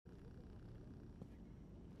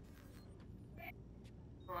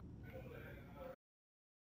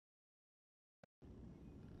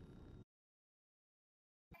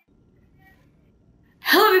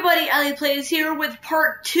everybody, Ali Plays here with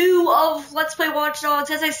part 2 of Let's Play Watch Dogs.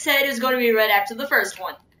 As I said, is going to be right after the first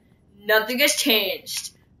one. Nothing has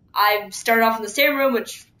changed. I started off in the same room,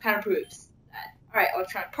 which kind of proves that. Alright,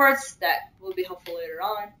 electronic parts, that will be helpful later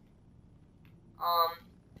on.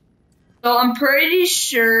 So I'm pretty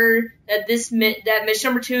sure that that mission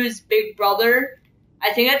number 2 is Big Brother.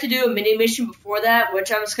 I think I have to do a mini mission before that,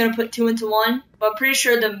 which I'm just going to put 2 into 1. But I'm pretty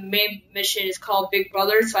sure the main mission is called Big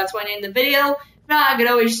Brother, so that's why I named the video. If not, I could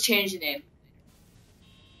always change the name.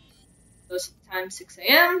 So it's time 6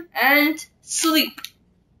 a.m. and sleep.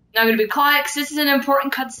 Now I'm going to be quiet because this is an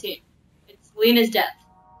important cutscene. It's Lena's death.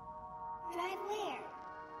 Drive where?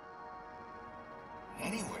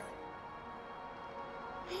 Anywhere.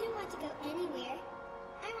 I don't want to go anywhere.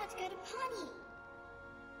 I want to go to Pawnee.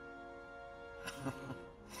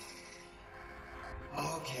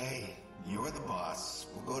 Okay, you're the boss.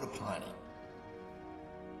 We'll go to Pawnee.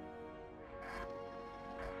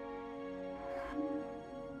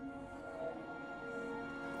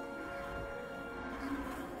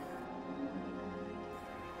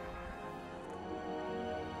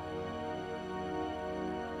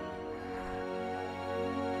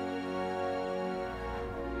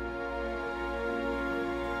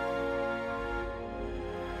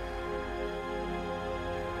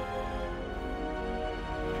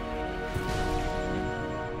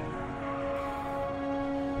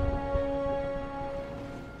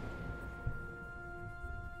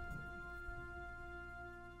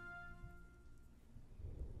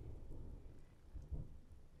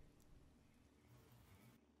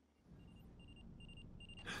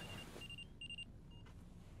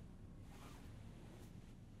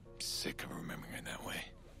 Sick of remembering her that way.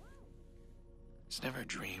 It's never a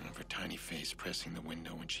dream of her tiny face pressing the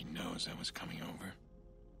window when she knows I was coming over.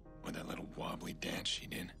 Or that little wobbly dance she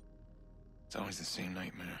did. It's always the same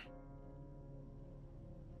nightmare.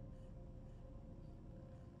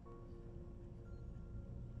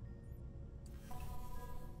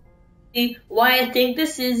 See, why I think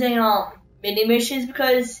this is a mini mission is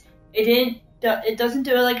because it doesn't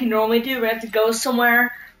do it like you normally do. We have to go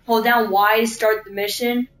somewhere, hold down Y to start the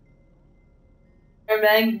mission, and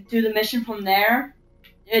then do the mission from there.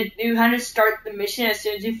 You kind of start the mission as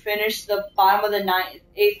soon as you finish the bottom of the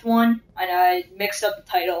 8th one. I mixed up the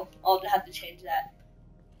title. I'll have to change that.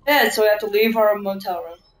 Yeah, so we have to leave our motel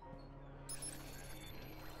room.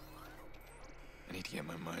 I need to get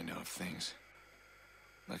my mind off things.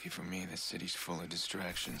 Lucky for me, this city's full of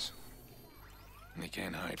distractions. And they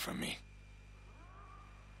can't hide from me.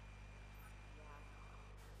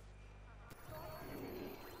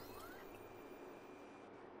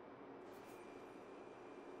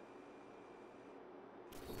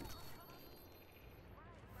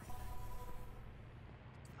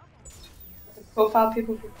 Profile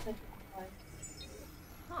people for potential crime.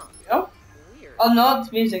 Huh. Oh? Weird. Oh no, it's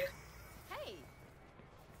music. Hey.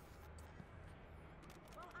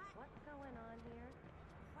 What's going on here?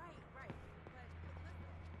 Right.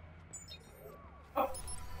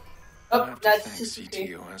 I'll Oh, have to that's thank just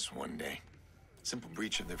CTOS one day. Simple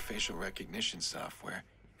breach of their facial recognition software,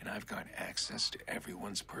 and I've got access to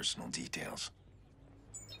everyone's personal details.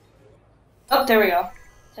 Oh, there we go.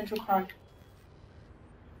 Central crime.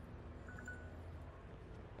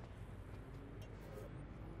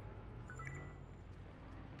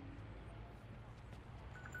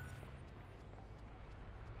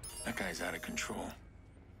 That guy's out of control.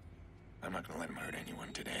 I'm not gonna let him hurt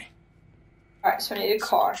anyone today. Alright, so I need a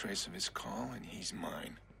car. Trace of his call, and he's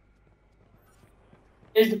mine.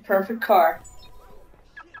 Here's the perfect car.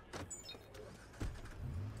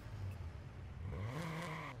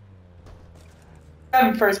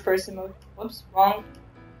 I'm in first person mode. Whoops, wrong.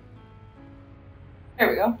 There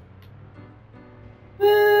we go.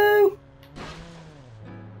 Woo!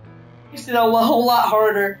 Makes it a whole lot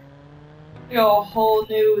harder. You got a whole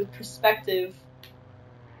new perspective.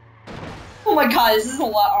 Oh my god, this is a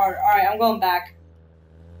lot harder. Alright, I'm going back.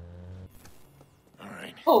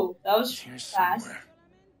 Alright. Oh, that was Here's fast. somewhere.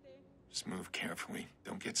 Just move carefully.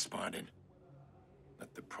 Don't get spotted.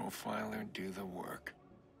 Let the profiler do the work.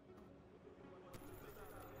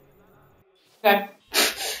 Okay.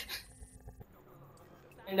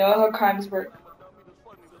 I know how crimes work.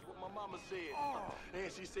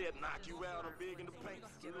 And she said, knock you out, I'm big in the paint.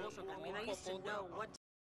 I mean, I used to know what.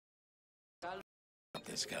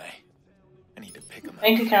 This guy. I need to pick him up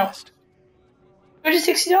Bank account. fast.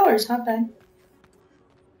 $160, not bad.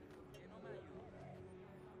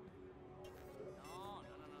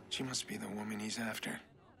 She must be the woman he's after.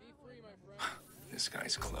 This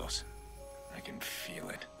guy's close. I can feel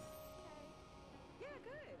it. Yeah,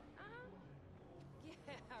 good. Yeah,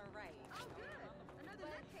 right. Oh, good.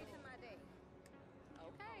 Another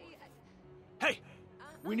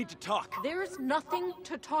We need to talk. There's nothing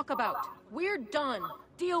to talk about. We're done.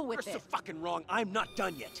 Deal with You're it. so fucking wrong. I'm not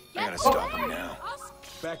done yet. I gotta stop him now.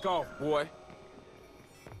 Back off, boy.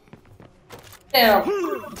 Damn.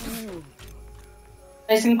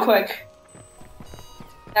 Nice and quick.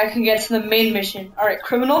 Now I can get to the main mission. Alright,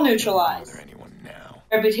 criminal neutralized. Bother anyone now?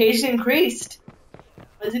 Reputation increased.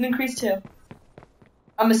 What does it increase to?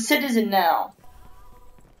 I'm a citizen now.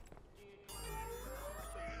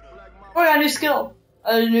 Oh, I got a new skill.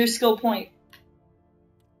 A new skill point.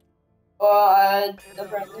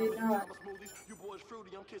 Apparently not.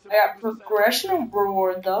 I got progression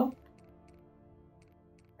reward though.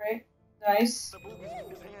 Right? Nice.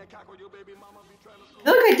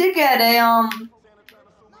 Look, I did get a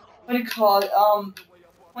what do you call it?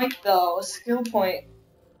 Point though, a skill point.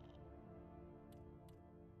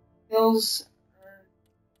 Skills.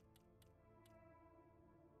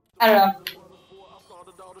 I don't know.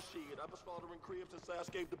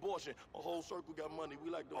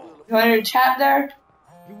 You want to chat there?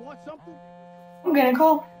 You want something? I'm getting a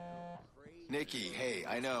call. Nicky, hey,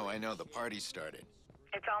 I know, the party started.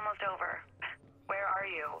 It's almost over. Where are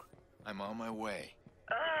you? I'm on my way.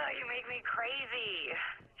 You make me crazy.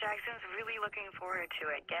 Jackson's really looking forward to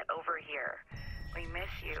it. Get over here. We miss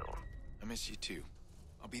you. I miss you too.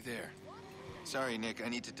 I'll be there. Sorry, Nick, I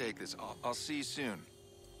need to take this. I'll see you soon.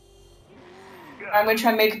 I'm gonna try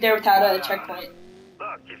and make it there without a checkpoint.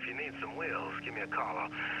 Look, if you need some wheels, give me a call.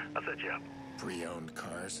 I'll set you up. Pre-owned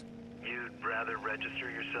cars? You'd rather register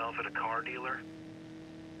yourself at a car dealer?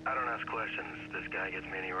 I don't ask questions. This guy gets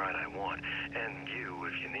me any ride I want. And you,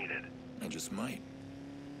 if you need it. I just might.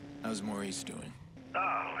 How's Maurice doing?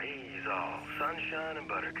 Oh, he's all sunshine and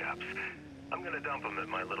buttercups. I'm gonna dump him at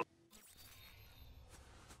my little...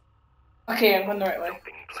 Okay, I'm going the right way.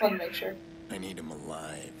 Just want to make sure. I need him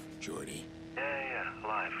alive, Jordy. Yeah,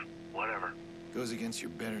 alive. Whatever. Goes against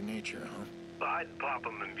your better nature, huh? I'd pop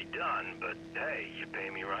him and be done, but hey, you pay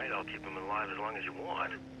me right, I'll keep him alive as long as you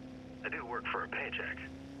want. I do work for a paycheck.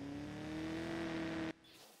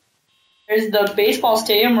 There's the baseball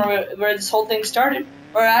stadium where this whole thing started.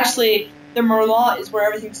 Or actually, the Merlot is where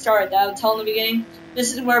everything started. That I was telling in the beginning.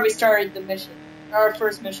 This is where we started the mission. Our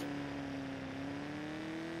first mission.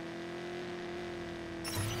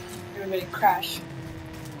 Everybody crash.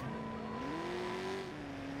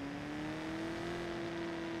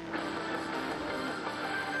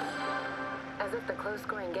 As if the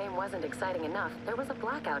close-scoring game wasn't exciting enough, there was a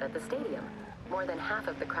blackout at the stadium. More than half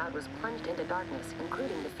of the crowd was plunged into darkness,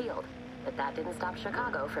 including the field. But that didn't stop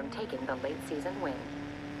Chicago from taking the late-season win.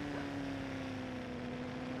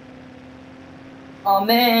 Oh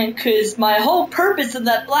man, cause my whole purpose of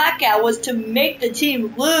that blackout was to make the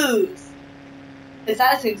team lose. Cause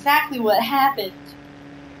that's exactly what happened.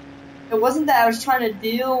 It wasn't that I was trying to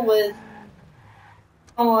deal with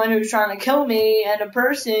someone who was trying to kill me and a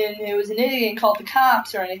person who was an idiot and called the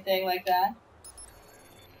cops or anything like that.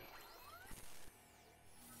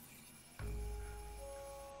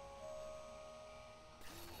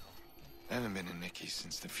 I haven't been to Nicky's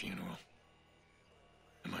since the funeral.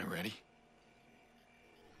 Am I ready?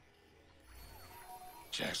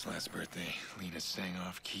 Jack's last birthday, Lena sang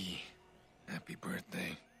off key. Happy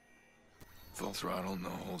birthday. Full throttle, no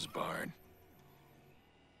holds barred.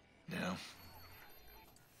 Now,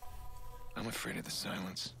 I'm afraid of the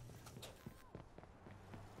silence.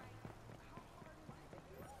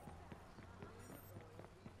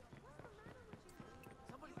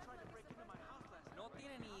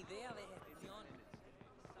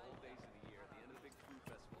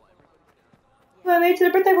 I made it to the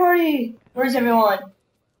birthday party! Where's everyone?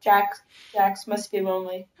 Jax must be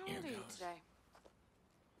lonely. How old are you today?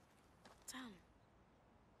 10.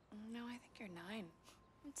 No, I think you're 9.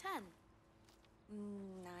 I'm 10.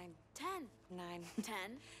 9. 10. 9. 10?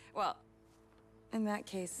 Well, in that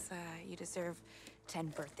case, you deserve 10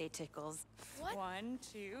 birthday tickles. What? 1,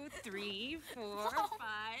 2, 3, 4, 5,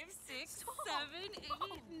 6, 7,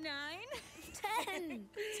 8, 9. 10.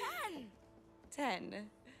 10. 10.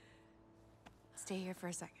 Stay here for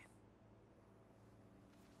a second.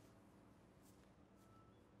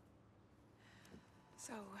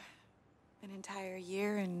 So, an entire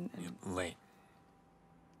year and... Late.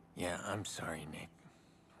 Yeah, I'm sorry, Nick.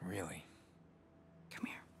 Really. Come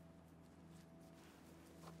here.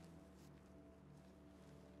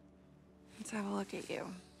 Let's have a look at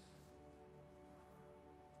you.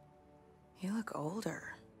 You look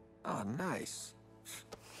older. Oh, nice.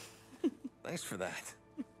 Thanks for that.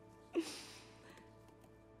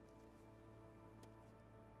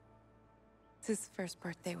 It's his first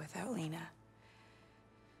birthday without Lena.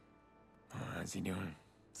 Oh, how's he doing?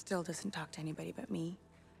 Still doesn't talk to anybody but me.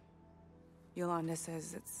 Yolanda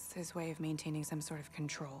says it's his way of maintaining some sort of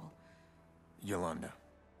control. Yolanda.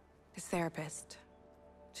 His therapist.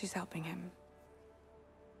 She's helping him.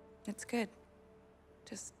 It's good.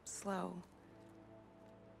 Just slow.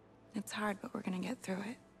 It's hard, but we're gonna get through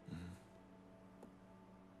it.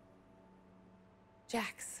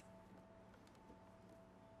 Jax.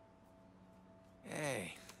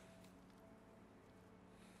 Hey.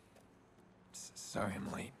 Sorry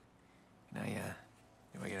I'm late. Can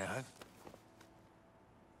I get a hug?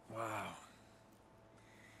 Wow.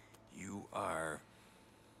 You are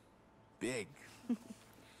big.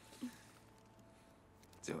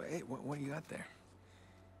 So, hey, what do you got there?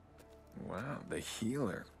 Wow, the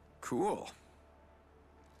healer. Cool.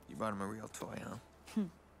 You bought him a real toy, huh?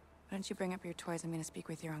 Why don't you bring up your toys? I'm gonna speak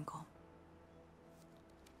with your uncle.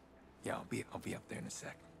 Yeah, I'll be up there in a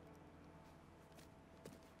sec.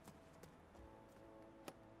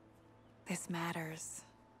 This matters.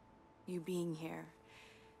 You being here.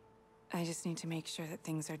 I just need to make sure that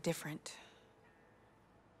things are different.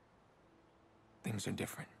 Things are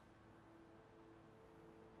different.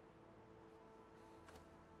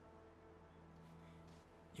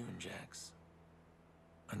 You and Jax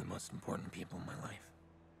are the most important people in my life.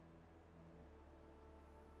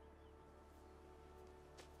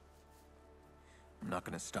 I'm not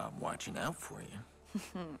gonna stop watching out for you.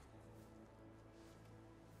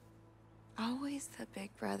 Always the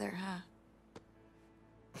big brother, huh?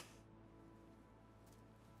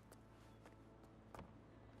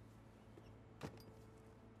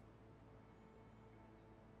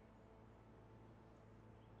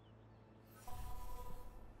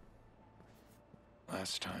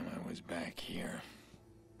 Last time I was back here,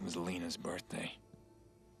 it was Lena's birthday.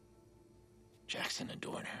 Jackson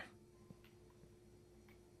adored her.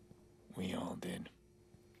 We all did.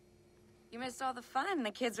 You missed all the fun.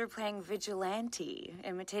 The kids were playing vigilante,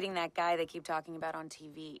 imitating that guy they keep talking about on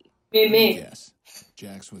TV. Me. Yes,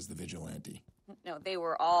 Jax was the vigilante. No, they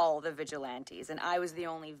were all the vigilantes, and I was the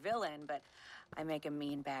only villain, but I make a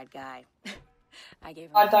mean bad guy. I gave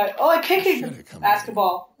him... I thought, oh, I kicked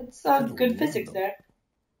basketball. It's good physics there.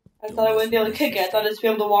 I thought I wouldn't be able to kick it. I thought I'd just be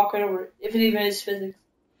able to walk right over it, if it even is physics.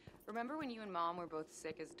 Remember when you and Mom were both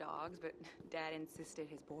sick as dogs, but Dad insisted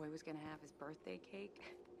his boy was gonna have his birthday cake?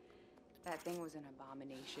 That thing was an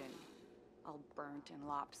abomination. All burnt and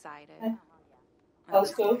lopsided. That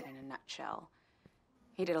was cool. In a nutshell.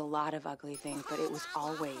 He did a lot of ugly things, but it was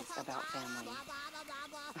always about family.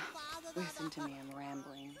 Listen to me, I'm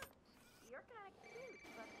rambling. You're kinda cute,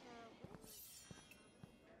 but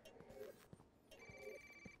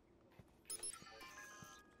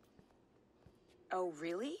Oh,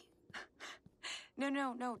 really?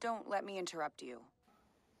 No, don't let me interrupt you.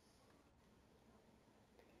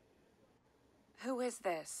 Who is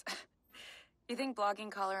this? You think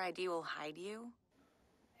blogging caller ID will hide you?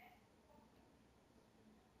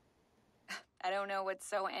 I don't know what's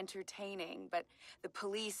so entertaining, but the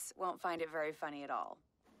police won't find it very funny at all.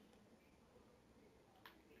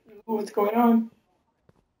 What's going on?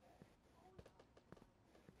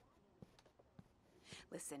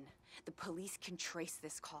 Listen, the police can trace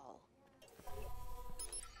this call.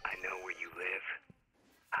 I know where you live.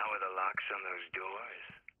 How are the locks on those doors?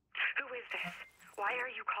 Who is this? Why are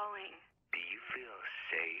you calling? Do you feel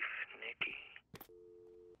safe, Nicky?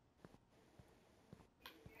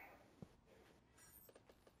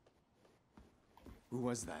 Who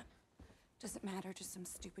was that? Doesn't matter, just some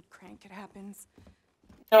stupid crank. It happens.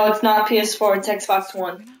 No, it's not PS4, it's Xbox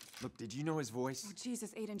One. Look, did you know his voice? Oh,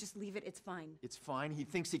 Jesus, Aiden, just leave it. It's fine. It's fine. He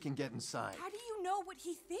thinks he can get inside. How do you know what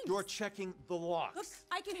he thinks? You're checking the locks. Look,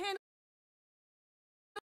 I can handle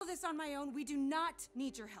this on my own. We do not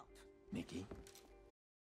need your help. Nikki,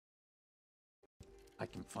 I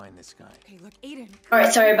can find this guy. Okay, look, Aiden.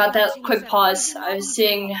 Alright, sorry about that quick pause. I was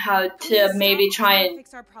seeing how to maybe try and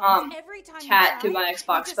chat through my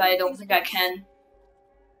Xbox, but I don't think I can.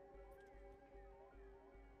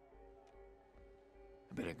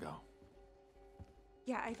 I better go.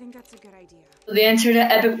 Yeah, I think that's a good idea. So the answer to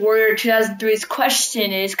Epic Warrior 2003's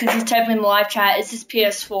question is, because he's typing in the live chat, is this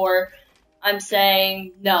PS4? I'm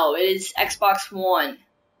saying no, it is Xbox One.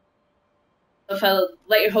 So if I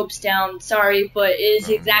let your hopes down, sorry, but it is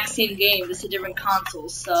the exact same game, just a different console,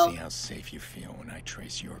 so... See how safe you feel when I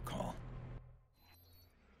trace your call.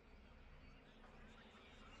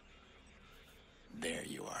 There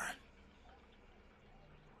you are.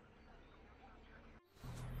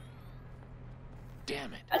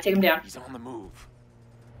 Damn it. I take him down. He's on the move.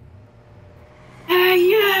 Hey,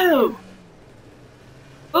 you!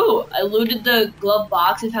 Ooh, I looted the glove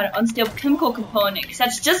box and found an unstable chemical component, because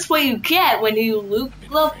that's just what you get when you loot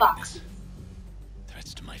glove boxes.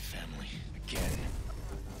 Threats to my family. family again.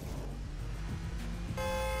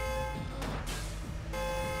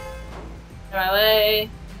 On my way.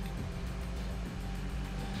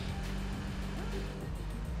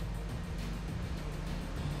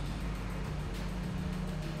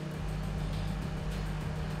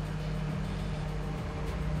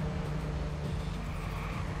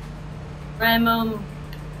 Remo.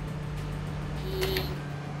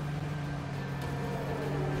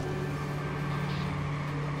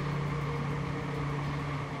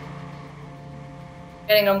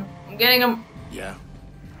 Getting him. I'm getting him. Yeah.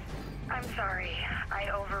 I'm sorry. I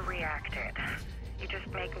overreacted. You just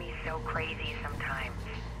make me so crazy sometimes.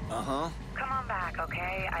 Uh-huh. Come on back,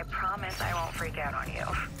 okay? I promise I won't freak out on you.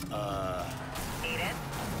 Aiden?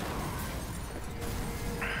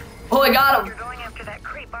 Oh, I got You're him. going after that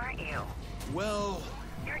creep, aren't you? Well,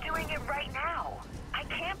 You're doing it right now. I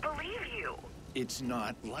can't believe you. It's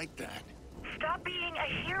not like that. Stop being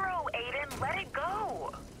a hero, Aiden. Let it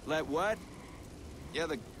go. Let what? Yeah,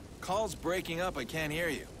 the call's breaking up. I can't hear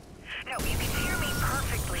you. No, you can hear me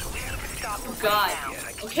perfectly. We need to stop Oh, right God.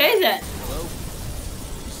 now. Okay, then. Hello?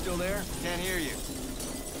 You still there? Can't hear you.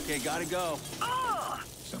 Okay, gotta go. Ugh!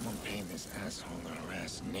 Someone pay this asshole to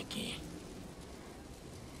harass Nicky.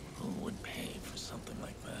 Who would pay for something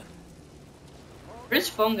like that? Where's his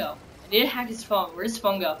phone go? I need to hack his phone. Where's his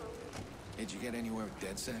phone go? Did you get anywhere with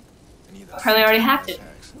DedSec? Any of those Apparently I already hacked CTOS it.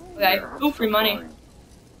 hacks? Okay. Yeah, Ooh, free money. fine.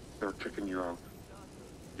 They're kicking you out.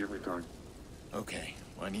 Give me time. Okay,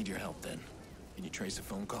 well, I need your help then. Can you trace a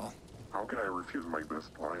phone call? How can I refuse my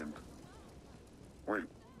best client? Wait,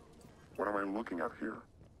 what am I looking at here?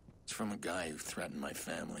 It's from a guy who threatened my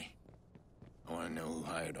family. I want to know who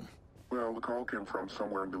hired him. Well, the call came from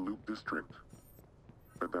somewhere in the Loop District.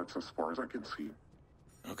 But that's as far as I can see.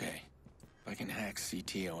 Okay, if I can hack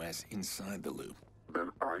CTOS inside the loop, Then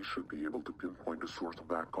I should be able to pinpoint the source of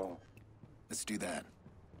that call. let's do that.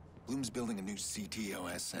 Bloom's building a new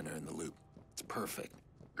CTOS center in the loop. It's perfect.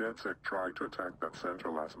 DedSec tried to attack that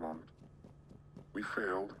center last month. We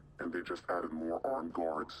failed, and they just added more armed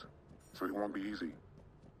guards. So it won't be easy.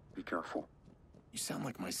 Be careful. You sound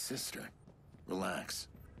like my sister. Relax.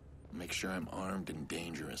 Make sure I'm armed and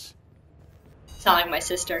dangerous. Sound like my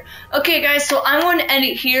sister. Okay, guys, so I'm going to end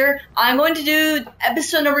it here. I'm going to do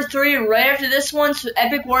episode number 3 right after this one. So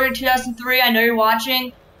Epic Warrior 2003, I know you're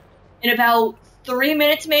watching. In about 3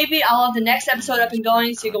 minutes, maybe, I'll have the next episode up and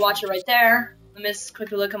going, so you can watch it right there. Let me just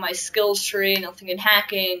quickly look at my skills tree. Nothing in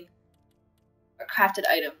hacking. Or crafted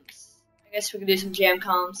items. I guess we can do some jam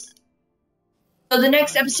comms. So the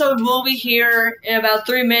next episode will be here in about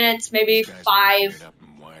 3 minutes, maybe 5.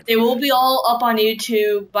 They will be all up on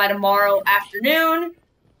YouTube by tomorrow afternoon.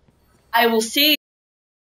 I will see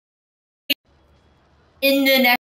you in the next